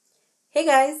Hey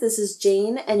guys, this is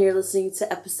Jane, and you're listening to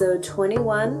episode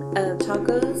 21 of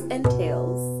Tacos and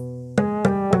Tales.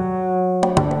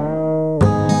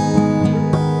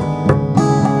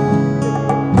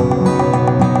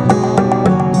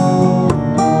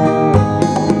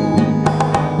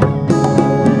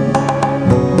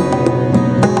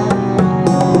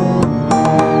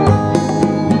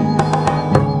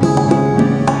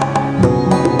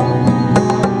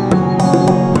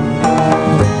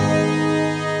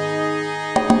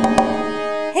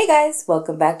 Hey guys,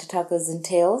 welcome back to Tacos and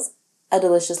Tales, a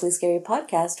deliciously scary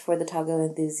podcast for the taco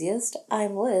enthusiast.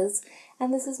 I'm Liz,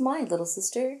 and this is my little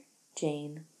sister,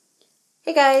 Jane.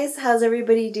 Hey guys, how's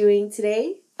everybody doing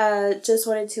today? Just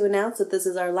wanted to announce that this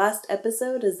is our last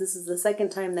episode, as this is the second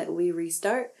time that we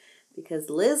restart, because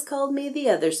Liz called me the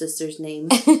other sister's name.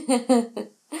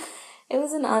 It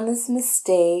was an honest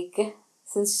mistake.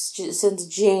 Since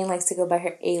Jane likes to go by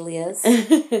her alias,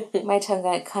 my tongue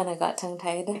got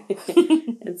tongue-tied.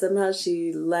 And somehow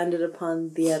she landed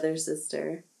upon the other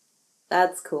sister.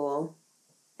 That's cool.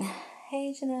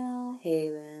 Hey, Janelle. Hey,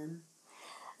 man.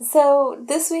 So,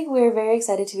 this week we're very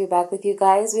excited to be back with you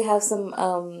guys. We have some,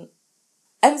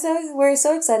 we're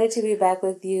so excited to be back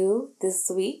with you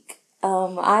this week.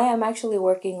 I am actually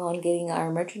working on getting our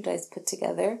merchandise put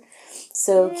together.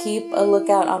 So Yay. Keep a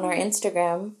lookout on our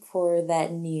Instagram for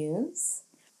that news.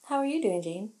 How are you doing,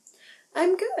 Jane?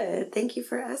 I'm good. Thank you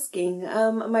for asking.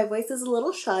 My voice is a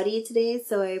little shoddy today,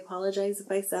 so I apologize if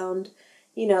I sound,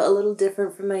 a little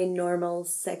different from my normal,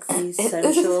 sexy,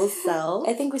 sensual self.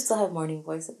 I think we still have morning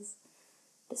voices.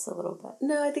 Just a little bit.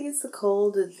 No, I think it's the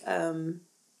cold.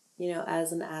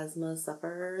 As an asthma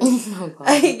sufferer. Oh, God.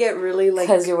 I get really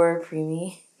Because you were a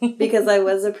preemie. Because I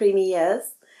was a preemie,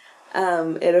 yes.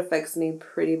 It affects me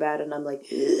pretty bad, and I'm like,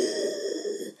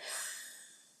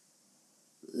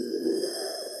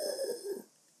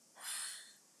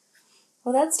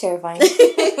 Well, that's terrifying.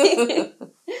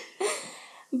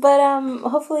 But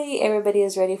hopefully everybody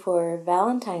is ready for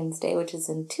Valentine's Day, which is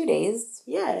in 2 days.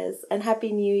 Yes, and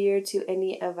Happy New Year to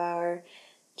any of our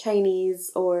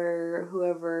Chinese or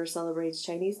whoever celebrates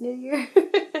Chinese New Year.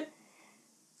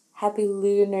 Happy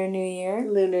Lunar New Year.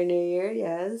 Lunar New Year,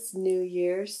 yes. New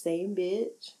Year, same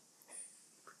bitch.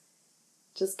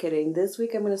 Just kidding. This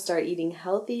week I'm going to start eating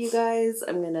healthy, you guys.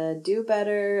 I'm going to do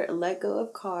better, let go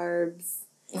of carbs.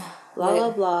 Blah,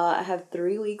 blah, blah. I have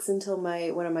 3 weeks until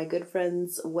one of my good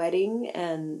friends' wedding,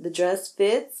 and the dress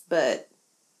fits, but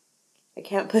I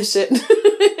can't push it.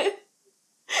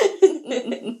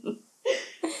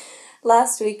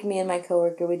 Last week, me and my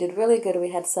coworker, we did really good.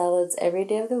 We had salads every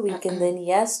day of the week, and then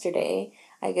yesterday,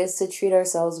 I guess to treat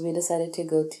ourselves, we decided to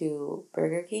go to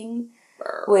Burger King,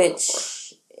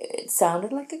 which it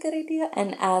sounded like a good idea,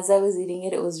 and as I was eating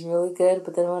it, it was really good,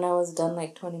 but then when I was done,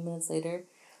 20 minutes later,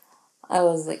 I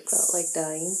was felt like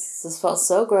dying. This felt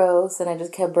so gross, and I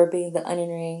just kept burping the onion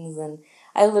rings, and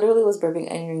I literally was burping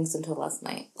onion rings until last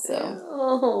night.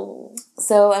 So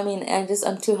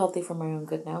I'm too healthy for my own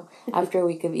good now after a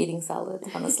week of eating salads,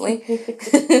 honestly.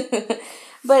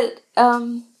 But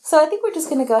so I think we're just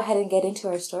gonna go ahead and get into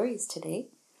our stories today.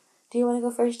 Do you want to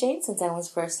go first, Jane? Since I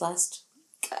was first last.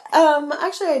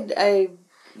 Actually, I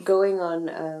going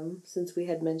on since we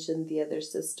had mentioned the other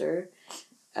sister,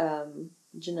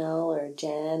 Janelle or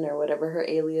Jan or whatever her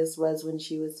alias was when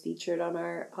she was featured on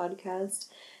our podcast.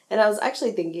 And I was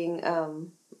actually thinking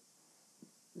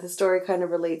the story kind of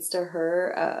relates to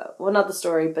her. Well, not the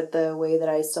story, but the way that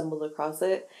I stumbled across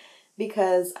it.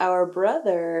 Because our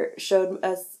brother showed me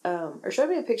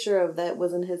a picture of that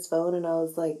was in his phone, and I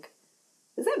was like,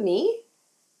 is that me?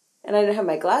 And I didn't have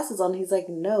my glasses on. He's like,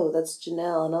 no, that's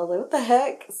Janelle. And I was like, what the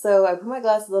heck? So I put my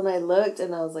glasses on, I looked,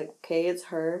 and I was like, okay, it's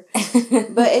her.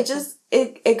 But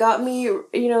it got me,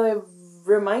 it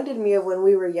reminded me of when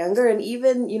we were younger. And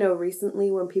even,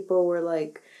 recently when people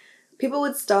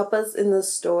would stop us in the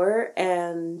store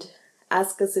and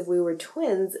ask us if we were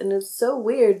twins. And it's so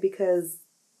weird because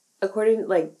if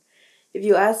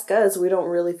you ask us, we don't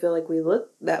really feel like we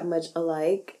look that much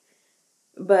alike.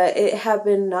 But it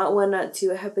happened not one, not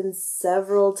two. It happened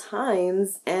several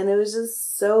times. And it was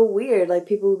just so weird. Like,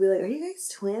 people would be like, are you guys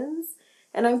twins?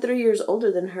 And I'm 3 years older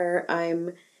than her.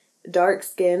 I'm dark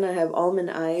skin. I have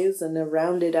almond eyes and a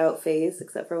rounded out face.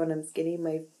 Except for when I'm skinny,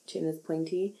 my chin is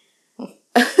pointy. Oh,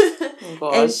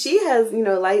 and she has,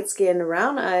 light skin,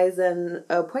 round eyes, and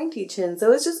a pointy chin.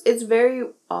 So it's very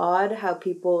odd how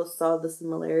people saw the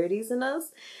similarities in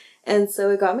us. And so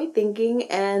it got me thinking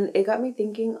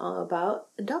about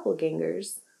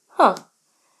doppelgangers. Huh.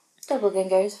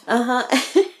 Doppelgangers. Uh-huh.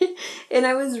 And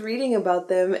I was reading about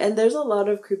them, and there's a lot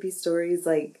of creepy stories,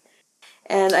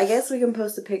 and I guess we can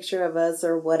post a picture of us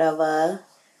or whatever,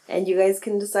 and you guys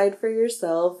can decide for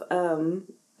yourself.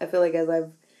 I feel like as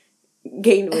I've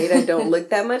gained weight, I don't look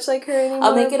that much like her anymore.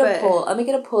 I'll make it a poll. I'll make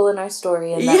it a poll in our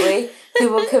story, and that way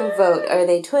people can vote. Are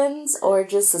they twins or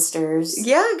just sisters?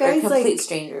 Yeah, guys, or complete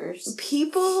strangers.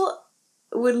 People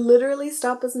would literally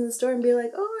stop us in the store and be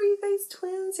like, "Oh, are you guys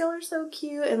twins? Y'all are so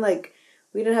cute." And like,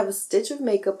 we didn't have a stitch of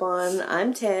makeup on.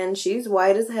 I'm tan. She's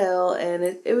white as hell, and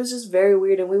it was just very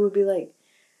weird. And we would be like,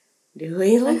 "Do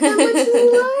we look that much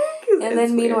alike?" And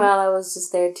then meanwhile, I was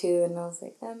just there too, and I was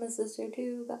like, "I'm a sister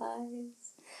too,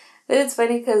 guys." But it's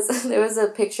funny because there was a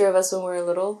picture of us when we were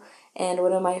little, and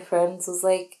one of my friends was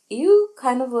like, "You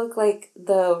kind of look like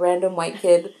the random white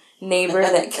kid neighbor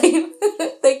that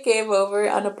came over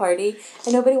on a party,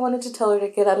 and nobody wanted to tell her to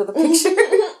get out of the picture."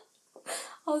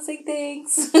 I was like,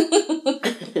 "Thanks."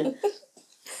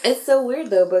 It's so weird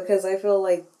though, because I feel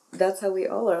like that's how we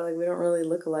all are. Like, we don't really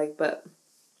look alike, but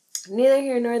neither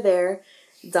here nor there.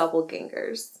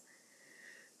 Doppelgangers.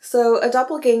 So, a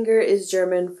doppelganger is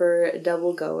German for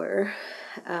double goer,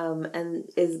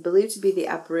 and is believed to be the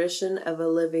apparition of a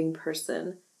living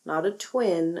person. Not a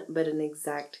twin, but an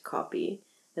exact copy.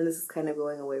 And this is kind of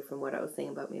going away from what I was saying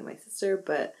about me and my sister,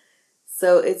 but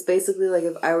so it's basically like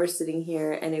if I were sitting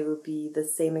here and it would be the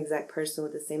same exact person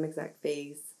with the same exact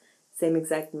face, same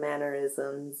exact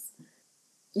mannerisms.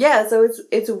 Yeah, so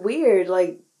it's weird.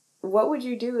 Like, what would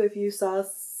you do if you saw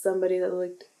somebody that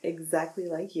looked exactly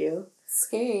like you?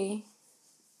 Scary.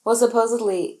 Well,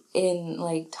 supposedly in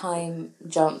like time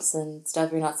jumps and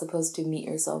stuff, you're not supposed to meet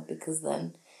yourself because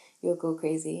then you'll go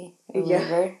crazy or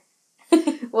whatever.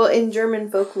 Well, in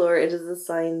German folklore, it is a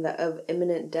sign of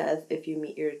imminent death if you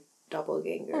meet your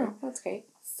doppelganger. Oh, that's great.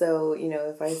 So,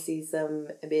 if I see some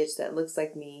bitch that looks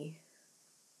like me,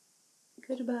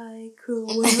 goodbye, cruel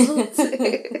world.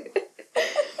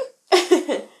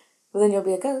 Well, then you'll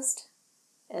be a ghost.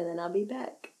 And then I'll be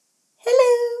back.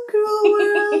 Hello, cruel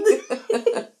world.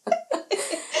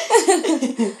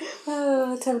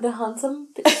 Oh, time to haunt some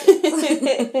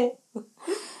bitches.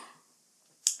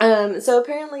 So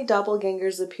apparently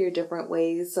doppelgangers appear different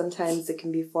ways. Sometimes it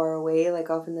can be far away, like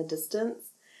off in the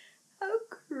distance. How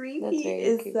creepy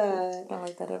is that? I don't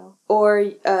like that at all. Or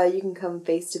you can come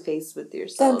face to face with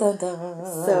yourself. Dun, dun, dun.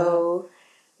 So,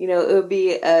 it would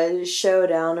be a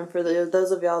showdown. And for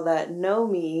those of y'all that know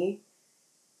me,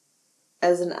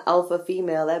 as an alpha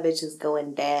female, that bitch is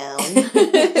going down.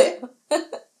 I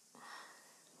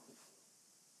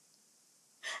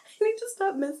need to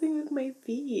stop messing with my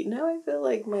feet. Now I feel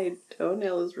like my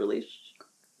toenail is really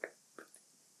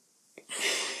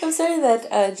I'm sorry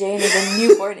that Jane is a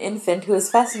newborn infant who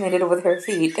is fascinated with her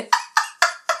feet. Can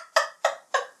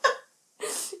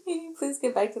you please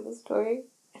get back to the story?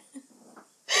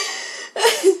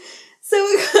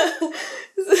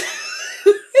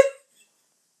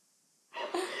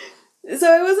 So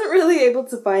I wasn't really able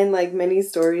to find like many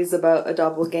stories about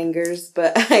doppelgangers,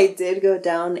 but I did go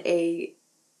down a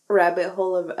rabbit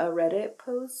hole of a Reddit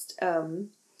post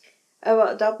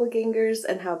about doppelgangers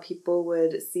and how people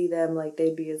would see them, like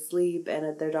they'd be asleep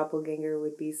and their doppelganger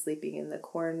would be sleeping in the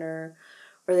corner,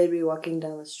 or they'd be walking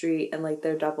down the street and like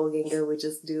their doppelganger would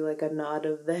just do like a nod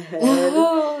of the head.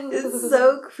 It's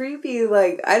so creepy.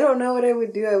 Like, I don't know what I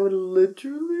would do. I would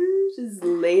literally just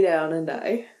lay down and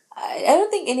die. I don't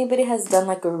think anybody has done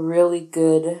like a really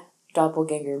good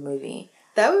doppelganger movie.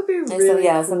 That would be really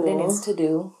cool. Somebody needs to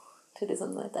do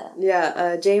something like that.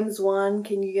 Yeah, James Wan,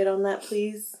 can you get on that,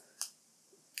 please?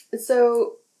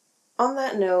 So, on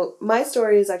that note, my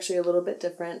story is actually a little bit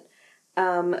different,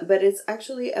 but it's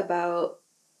actually about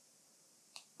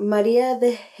Maria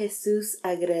de Jesus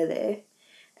Agrede.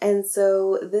 And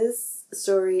so, this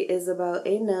story is about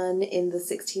a nun in the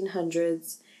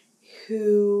 1600s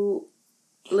who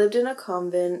lived in a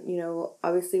convent,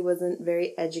 obviously wasn't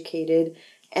very educated,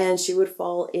 and she would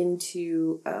fall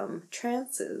into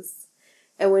trances.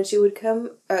 And when she would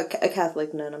come, a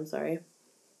Catholic nun, I'm sorry.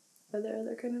 Are there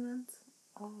other kind of nuns?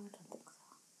 I don't think so.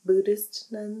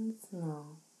 Buddhist nuns?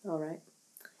 No. All right.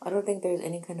 I don't think there's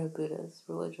any kind of Buddhist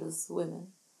religious women.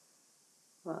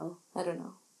 Well, I don't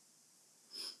know.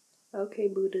 Okay,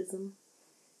 Buddhism.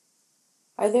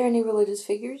 Are there any religious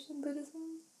figures in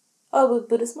Buddhism? Oh,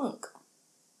 Buddhist monk.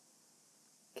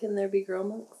 Can there be girl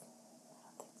monks?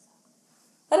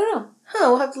 I don't know.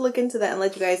 We'll have to look into that and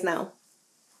let you guys know.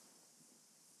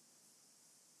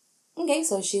 Okay,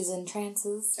 so she's in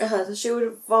trances. So she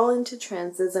would fall into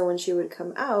trances, and when she would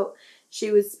come out, she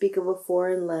would speak of a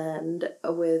foreign land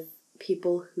with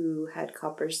people who had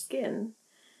copper skin.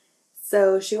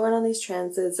 So she went on these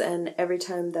trances, and every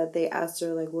time that they asked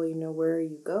her, like, well, where are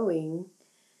you going?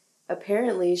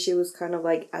 Apparently, she was kind of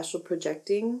like astral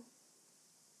projecting.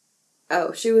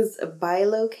 she was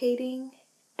bilocating,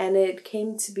 and it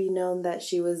came to be known that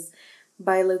she was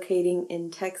bilocating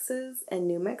in Texas and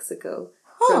New Mexico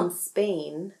from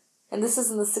Spain. And this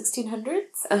is in the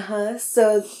 1600s? Uh-huh.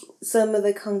 So some of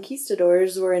the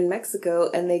conquistadors were in Mexico,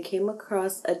 and they came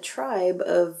across a tribe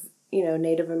of,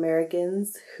 Native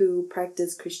Americans who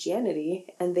practiced Christianity.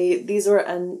 And these were,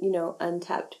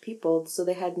 untapped people, so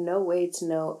they had no way to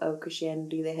know of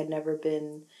Christianity. They had never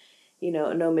been,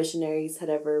 no missionaries had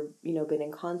ever, been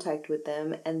in contact with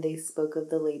them, and they spoke of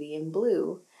the Lady in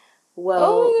Blue.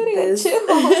 Well,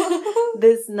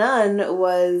 this nun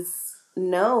was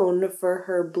known for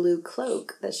her blue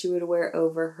cloak that she would wear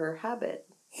over her habit.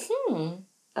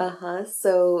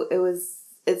 So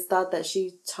it's thought that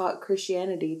she taught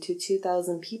Christianity to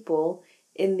 2,000 people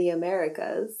in the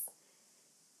Americas.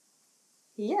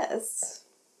 Yes.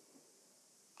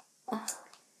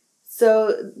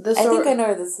 So I think I know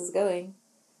where this is going.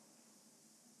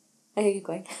 I keep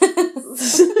going.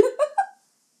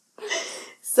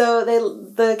 So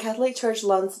the Catholic Church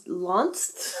launched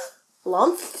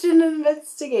an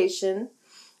investigation,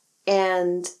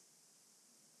 and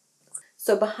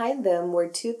so behind them were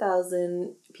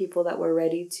 2,000 people that were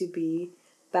ready to be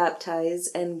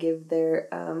baptized and give their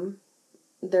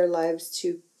lives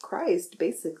to Christ,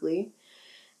 basically.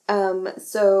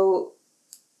 So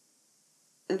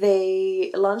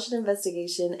they launched an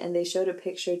investigation, and they showed a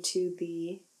picture to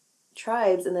the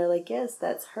tribes, and they're like, yes,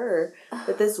 that's her.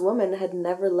 But this woman had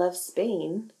never left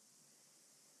Spain.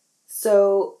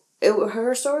 So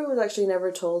her story was actually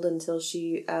never told until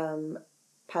she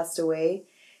passed away.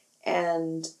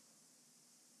 And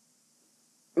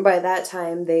by that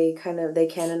time, they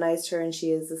canonized her, and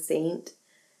she is a saint.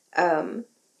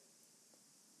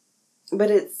 But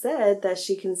it's said that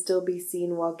she can still be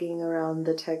seen walking around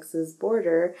the Texas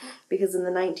border because in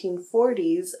the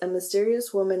 1940s, a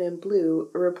mysterious woman in blue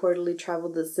reportedly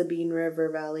traveled the Sabine River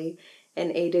Valley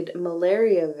and aided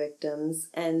malaria victims.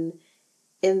 And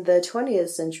in the 20th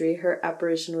century, her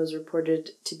apparition was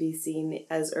reported to be seen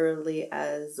as early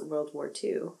as World War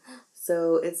II.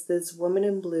 So it's this woman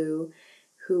in blue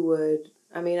who would,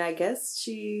 I guess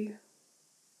she...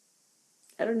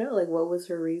 I don't know, what was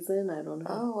her reason? I don't know.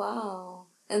 Oh, wow.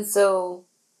 And so,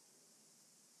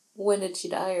 when did she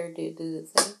die, or did it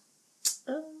say?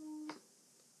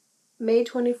 May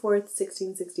 24th,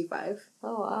 1665.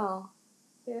 Oh, wow.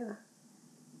 Yeah.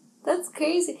 That's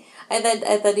crazy. I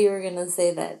thought you were going to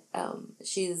say that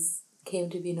she's came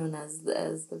to be known as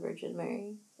the Virgin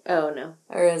Mary. Oh, no.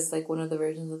 Or as, one of the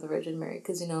versions of the Virgin Mary,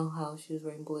 because you know how she was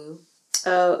wearing blue.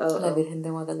 La Virgen de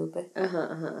Guadalupe. I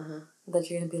thought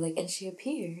you were going to be like, and she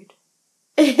appeared.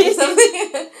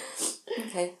 Okay.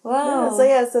 Wow.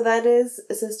 So that is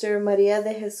Sister Maria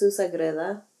de Jesus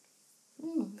Agreda.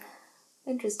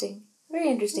 Interesting. Very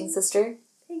interesting, sister.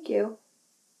 Thank you.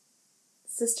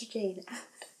 Sister Jane.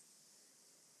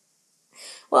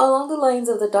 Well, along the lines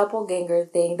of the doppelganger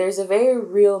thing, there's a very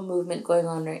real movement going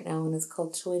on right now, and it's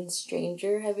called Twin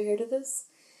Stranger. Have you heard of this?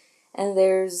 And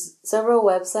there's several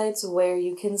websites where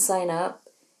you can sign up,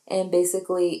 and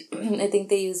basically, I think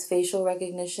they use facial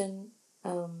recognition,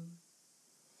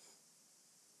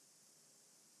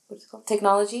 what's it called?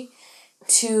 Technology,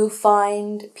 to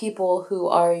find people who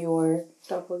are your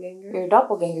doppelganger, your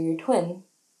twin.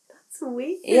 That's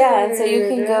weird. Yeah, and so you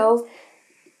can go.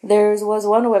 There was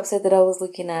one website that I was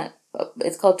looking at.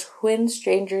 It's called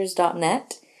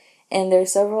twinstrangers.net, and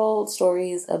there's several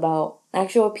stories about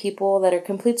actual people that are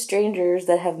complete strangers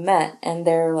that have met, and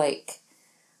they're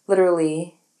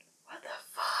literally what the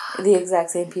fuck, the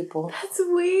exact same people. That's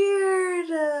weird.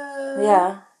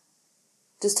 Yeah,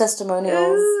 just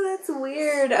testimonials. Ooh, that's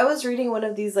weird. I was reading one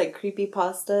of these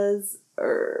creepypastas,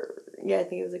 I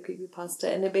think it was a creepypasta,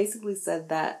 and it basically said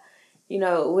that,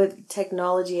 with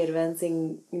technology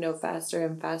advancing, faster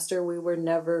and faster, we were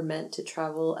never meant to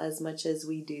travel as much as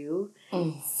we do.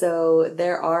 So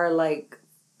there are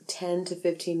 10 to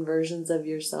 15 versions of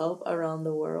yourself around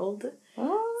the world.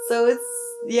 Oh. So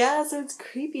it's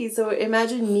creepy. So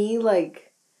imagine me I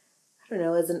don't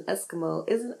know, as an Eskimo.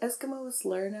 Is an Eskimo a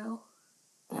slur now?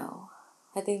 No.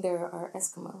 I think there are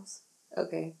Eskimos.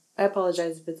 Okay. I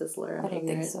apologize if it's a slur. I don't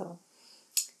think so.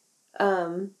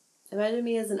 Imagine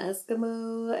me as an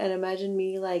Eskimo, and imagine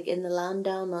me in the land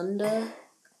down under.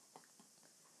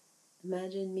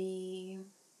 Imagine me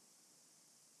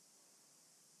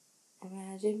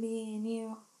and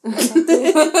you.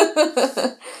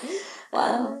 Wow. I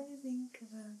think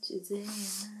about you day and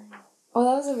night. Well,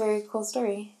 that was a very cool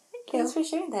story. Thanks for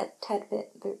sharing that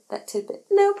tidbit.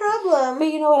 No problem.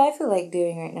 But you know what I feel like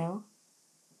doing right now?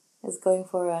 Is going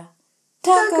for a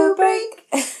taco break.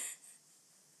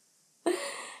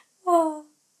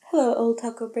 Hello, old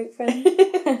taco break friend.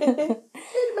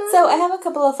 So I have a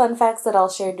couple of fun facts that I'll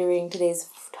share during today's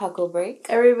taco break.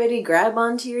 Everybody grab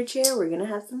onto your chair. We're going to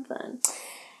have some fun.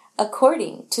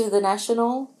 According to the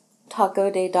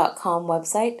nationaltacoday.com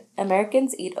website,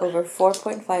 Americans eat over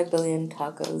 4.5 billion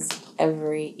tacos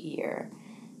every year.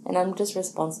 And I'm just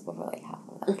responsible for like half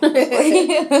of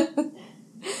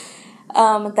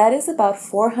that. That is about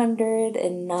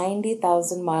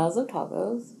 490,000 miles of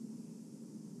tacos.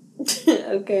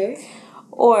 Okay.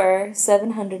 Or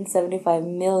 775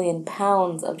 million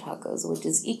pounds of tacos, which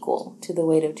is equal to the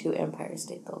weight of 2 Empire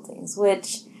State Buildings,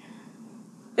 which...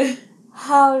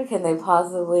 How can they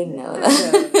possibly know that?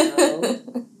 I don't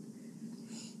know.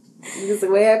 Because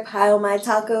the way I pile my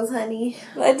tacos, honey.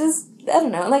 I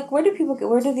don't know. Like, where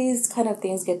do these kind of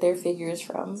things get their figures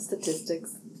from?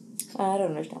 Statistics. I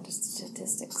don't understand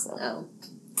statistics, so. Oh.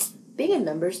 Being a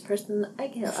numbers person,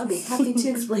 I'll be happy to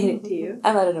explain it to you.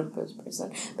 I'm not a numbers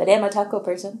person, but I am a taco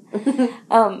person.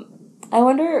 I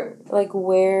wonder, like,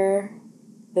 where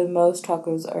the most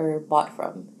tacos are bought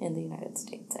from in the United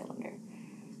States, I wonder.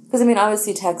 Because, I mean,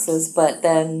 obviously Texas, but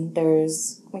then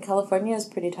California is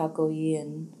pretty taco-y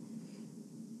and...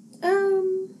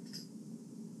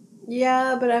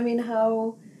 Yeah, but I mean,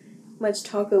 how much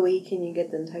taco-y can you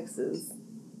get in Texas?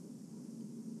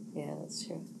 Yeah, that's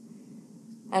true.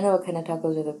 I know what kind of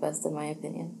tacos are the best, in my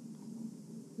opinion.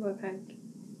 What kind?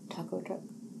 Taco truck.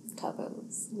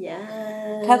 Tacos.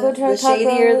 Yeah. Taco truck. The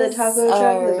shadier the taco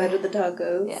truck, the better the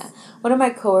tacos. Yeah. One of my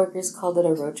coworkers called it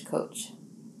a roach coach.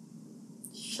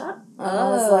 Shut up. I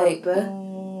was like...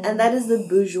 And that is the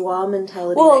bourgeois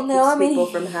mentality that keeps people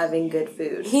from having good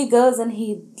food. He goes and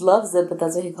he loves it, but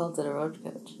that's why he calls it a roach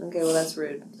coach. Okay, well, that's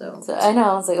rude. So I know.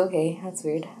 I was like, okay, that's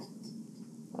weird.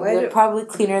 They're probably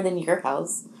cleaner than your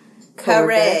house.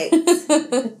 Correct. You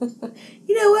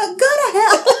know what? Go to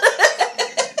hell.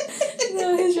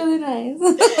 No, he's really nice.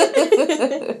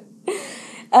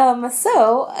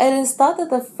 So, it is thought that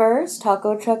the first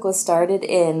taco truck was started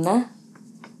in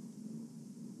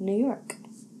New York.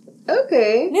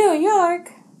 Okay. New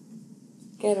York.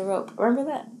 Get a rope. Remember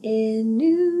that? In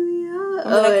New York.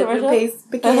 Remember that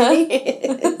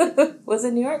commercial? Was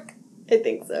it New York? I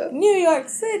think so. New York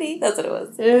City. That's what it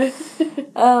was. In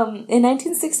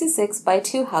 1966, by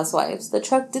 2 housewives, the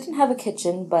truck didn't have a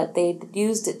kitchen, but they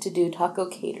used it to do taco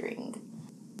catering.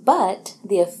 But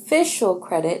the official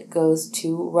credit goes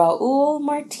to Raul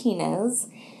Martinez,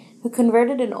 who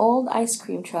converted an old ice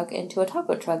cream truck into a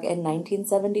taco truck in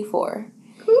 1974.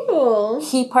 Cool.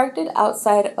 He parked it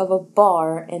outside of a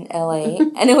bar in LA,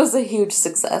 and it was a huge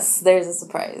success. There's a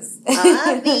surprise.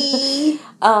 He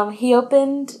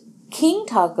opened King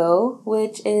Taco,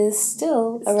 which is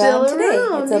still around today.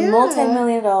 It's a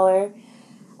multi-million-dollar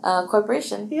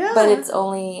corporation. Yeah. But it's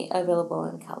only available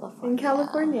in California. In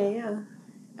California, yeah.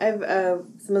 I've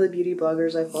some of the beauty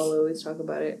bloggers I follow always talk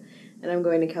about it. And I'm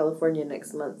going to California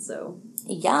next month, so...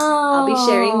 Yeah. I'll be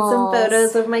sharing some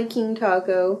photos of my King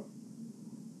Taco.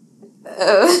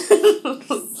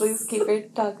 Please keep your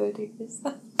taco to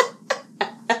yourself.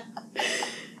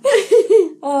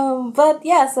 But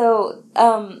yeah, so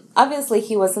obviously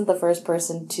he wasn't the first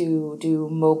person to do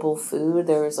mobile food.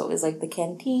 There was always like the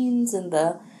canteens and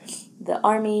the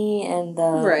army and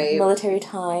the military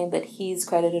time, but he's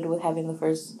credited with having the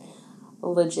first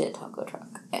legit taco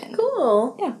truck. And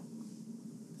cool. Yeah.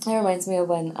 That reminds me of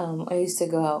when I used to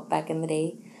go out back in the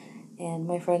day, and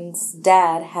my friend's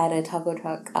dad had a taco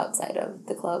truck outside of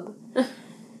the club.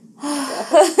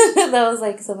 That was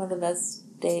like some of the best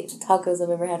tacos I've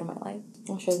ever had in my life.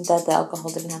 I'm sure that the alcohol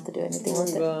didn't have to do anything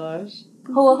with it. Oh my gosh.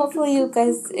 Well, hopefully you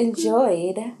guys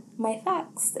enjoyed my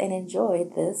facts and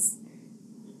enjoyed this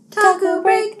taco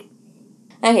break.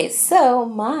 Okay, so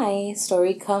my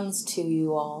story comes to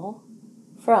you all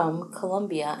from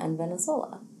Colombia and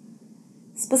Venezuela.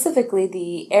 Specifically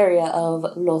the area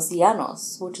of Los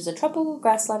Llanos, which is a tropical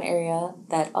grassland area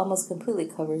that almost completely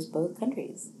covers both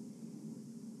countries.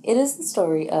 It is the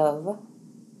story of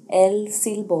El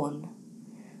Silbón,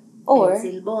 or El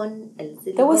Silbón.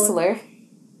 the Whistler.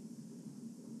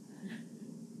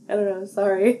 I don't know,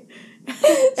 sorry.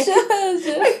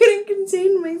 I couldn't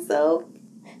contain myself.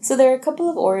 So there are a couple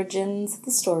of origins of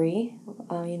the story.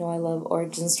 I love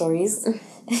origin stories.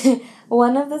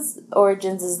 One of the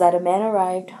origins is that a man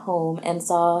arrived home and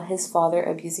saw his father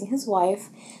abusing his wife.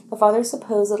 The father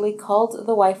supposedly called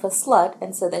the wife a slut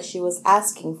and said that she was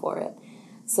asking for it.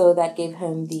 So that gave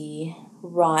him the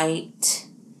right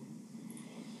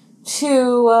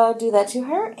to do that to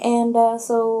her. And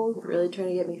so... You're really trying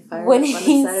to get me fired up on a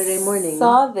Saturday morning. When he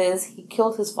saw this, he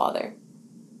killed his father.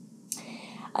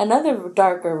 Another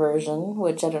darker version,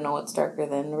 which I don't know what's darker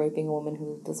than raping a woman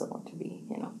who doesn't want to be,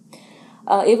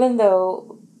 even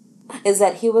though, is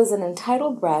that he was an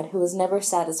entitled brat who was never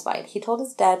satisfied. He told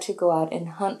his dad to go out and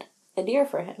hunt a deer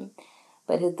for him,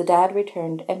 but the dad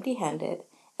returned empty-handed,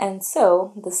 and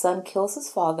so the son kills his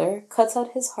father, cuts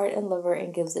out his heart and liver,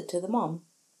 and gives it to the mom.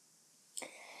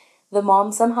 The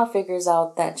mom somehow figures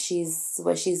out that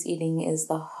what she's eating is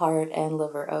the heart and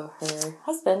liver of her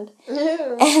husband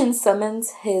and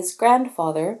summons his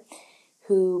grandfather,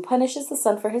 who punishes the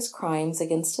son for his crimes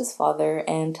against his father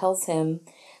and tells him...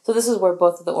 So this is where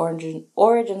both of the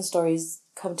origin stories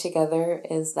come together,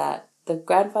 is that the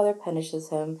grandfather punishes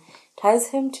him, ties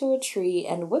him to a tree,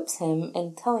 and whips him,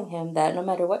 and telling him that no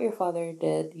matter what your father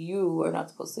did, you are not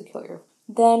supposed to kill your father.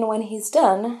 Then, when he's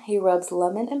done, he rubs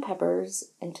lemon and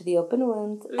peppers into the open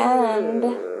wounds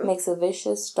and makes a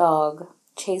vicious dog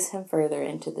chase him further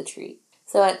into the tree.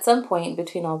 So at some point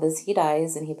between all this, he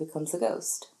dies and he becomes a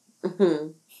ghost.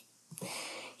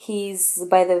 He's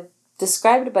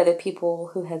described by the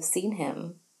people who have seen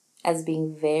him as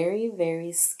being very,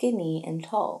 very skinny and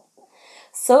tall.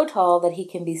 So tall that he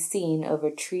can be seen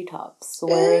over treetops,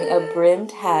 wearing a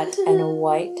brimmed hat and a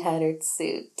white tattered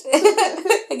suit.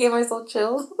 I gave myself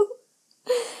chills.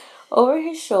 Over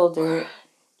his shoulder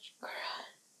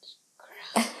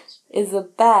is a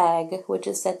bag which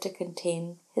is said to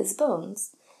contain his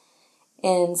bones.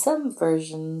 In some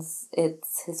versions,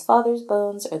 it's his father's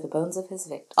bones or the bones of his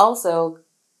victim. Also,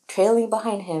 trailing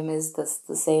behind him is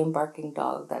the same barking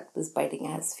dog that was biting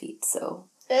at his feet, so...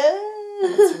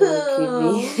 That's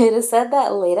really creepy. It is said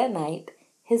that late at night,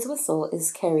 his whistle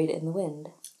is carried in the wind.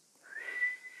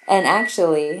 And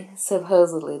actually,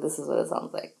 supposedly, this is what it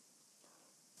sounds like.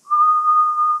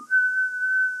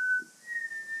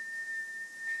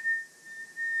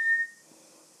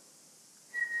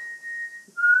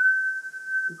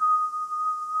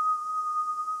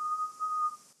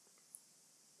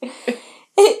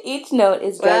 Each note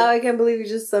is dragged... Wow, I can't believe you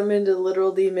just summoned a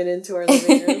literal demon into our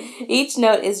living room. Each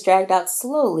note is dragged out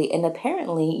slowly, and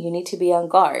apparently you need to be on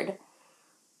guard.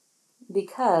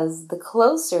 Because the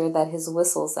closer that his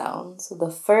whistle sounds, the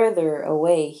further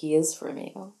away he is from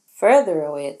you. Further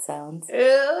away it sounds,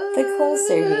 the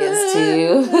closer he is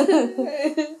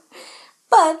to you.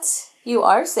 But you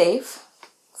are safe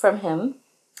from him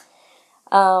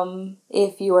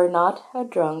if you are not a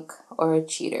drunk or a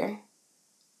cheater.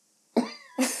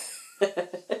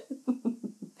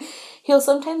 He'll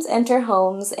sometimes enter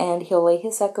homes and he'll lay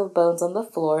his sack of bones on the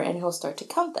floor and he'll start to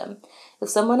count them. If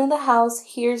someone in the house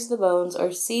hears the bones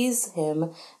or sees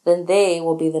him, then they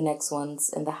will be the next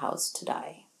ones in the house to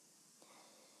die.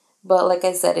 But like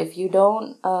I said, if you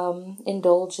don't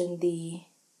indulge in the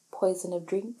poison of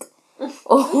drink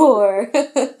or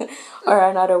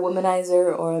are not a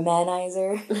womanizer or a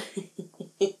manizer,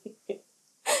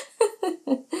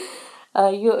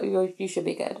 you should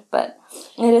be good. But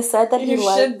it is said that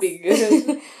should be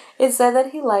good. It's said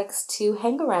that he likes to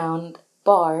hang around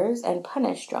bars and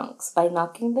punish drunks by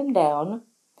knocking them down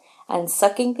and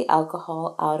sucking the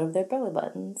alcohol out of their belly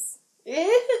buttons.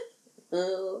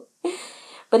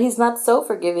 But he's not so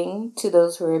forgiving to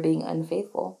those who are being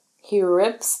unfaithful. He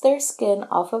rips their skin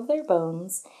off of their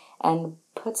bones and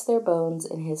puts their bones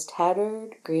in his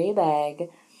tattered gray bag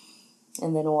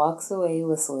and then walks away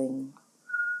whistling.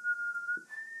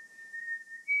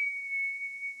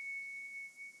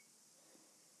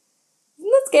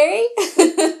 Isn't that scary?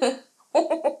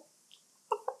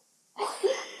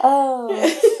 Oh.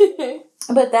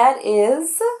 But that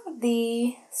is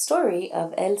the story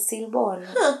of El Silbón.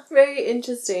 Very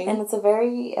interesting. And it's a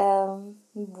very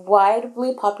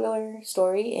widely popular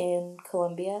story in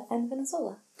Colombia and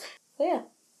Venezuela. So yeah.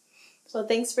 Well,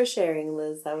 thanks for sharing,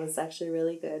 Liz. That was actually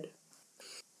really good.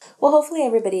 Well, hopefully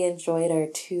everybody enjoyed our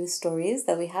 2 stories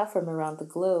that we have from around the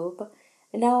globe.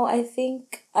 And now I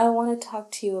think I want to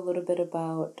talk to you a little bit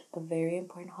about a very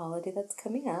important holiday that's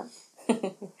coming up,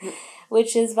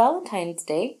 which is Valentine's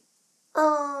Day.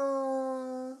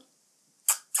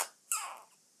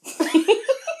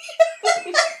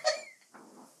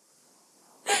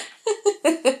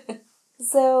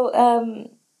 So,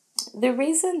 the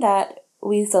reason that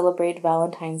we celebrate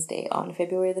Valentine's Day on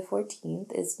February the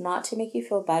 14th is not to make you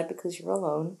feel bad because you're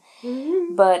alone,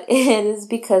 but it is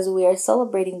because we are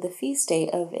celebrating the feast day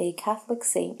of a Catholic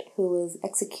saint who was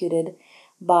executed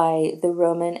by the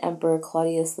Roman Emperor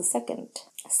Claudius II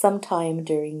sometime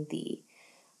during the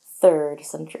 3rd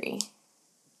century.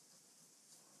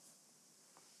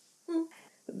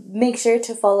 Make sure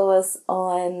to follow us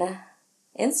on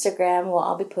Instagram. Well,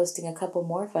 I'll be posting a couple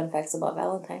more fun facts about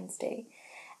Valentine's Day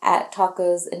at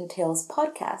Tacos and Tales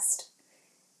Podcast.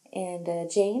 And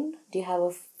Jane, do you have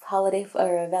a holiday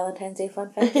or a Valentine's Day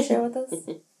fun fact to share with us?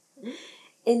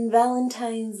 In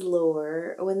Valentine's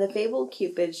lore, when the fabled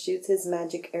Cupid shoots his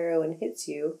magic arrow and hits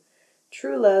you,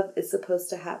 true love is supposed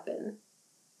to happen.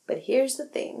 But here's the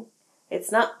thing.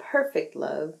 It's not perfect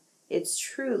love. It's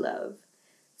true love.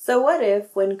 So what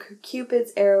if, when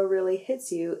Cupid's arrow really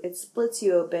hits you, it splits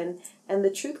you open and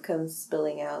the truth comes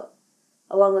spilling out,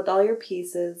 along with all your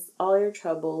pieces, all your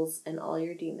troubles, and all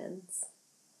your demons?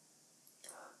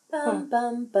 Bum,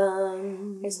 bum,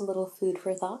 bum. Here's a little food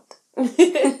for thought.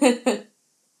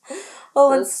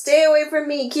 Well, so stay away from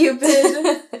me,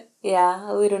 Cupid.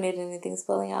 Yeah, we don't need anything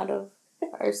spilling out of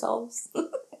ourselves.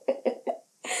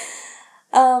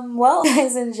 Well,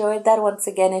 guys enjoyed that. Once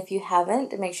again, if you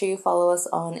haven't, make sure you follow us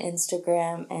on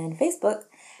Instagram and Facebook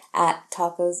at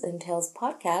Tacos and Tales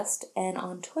Podcast, and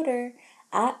on Twitter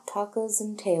at Tacos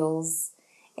and Tales.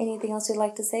 Anything else you'd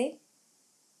like to say?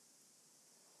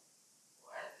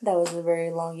 That was a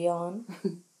very long yawn.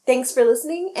 Thanks for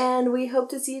listening, and we hope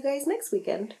to see you guys next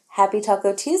weekend. Happy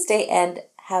Taco Tuesday, and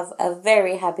have a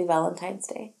very happy Valentine's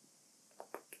Day.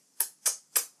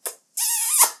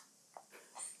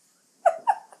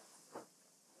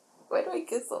 Why do I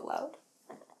kiss so loud?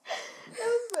 That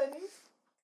was funny.